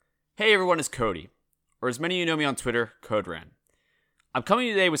Hey everyone, it's Cody, or as many of you know me on Twitter, CodeRan. I'm coming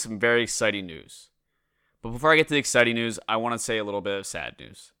today with some very exciting news. But before I get to the exciting news, I want to say a little bit of sad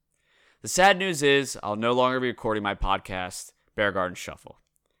news. The sad news is I'll no longer be recording my podcast, Bear Garden Shuffle.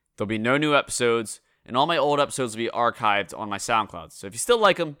 There'll be no new episodes, and all my old episodes will be archived on my SoundCloud, so if you still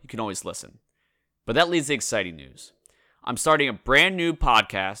like them, you can always listen. But that leads to exciting news. I'm starting a brand new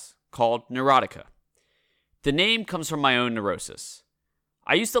podcast called Neurotica. The name comes from my own neurosis.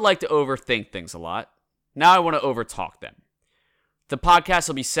 I used to like to overthink things a lot. Now I want to overtalk them. The podcast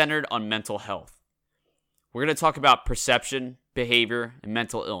will be centered on mental health. We're going to talk about perception, behavior, and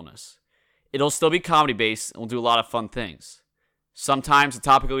mental illness. It'll still be comedy-based, and we'll do a lot of fun things. Sometimes the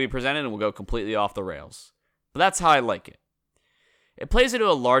topic will be presented and we'll go completely off the rails. But that's how I like it. It plays into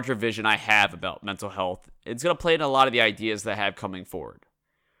a larger vision I have about mental health. It's going to play into a lot of the ideas that I have coming forward.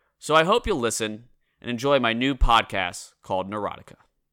 So I hope you'll listen and enjoy my new podcast called Neurotica.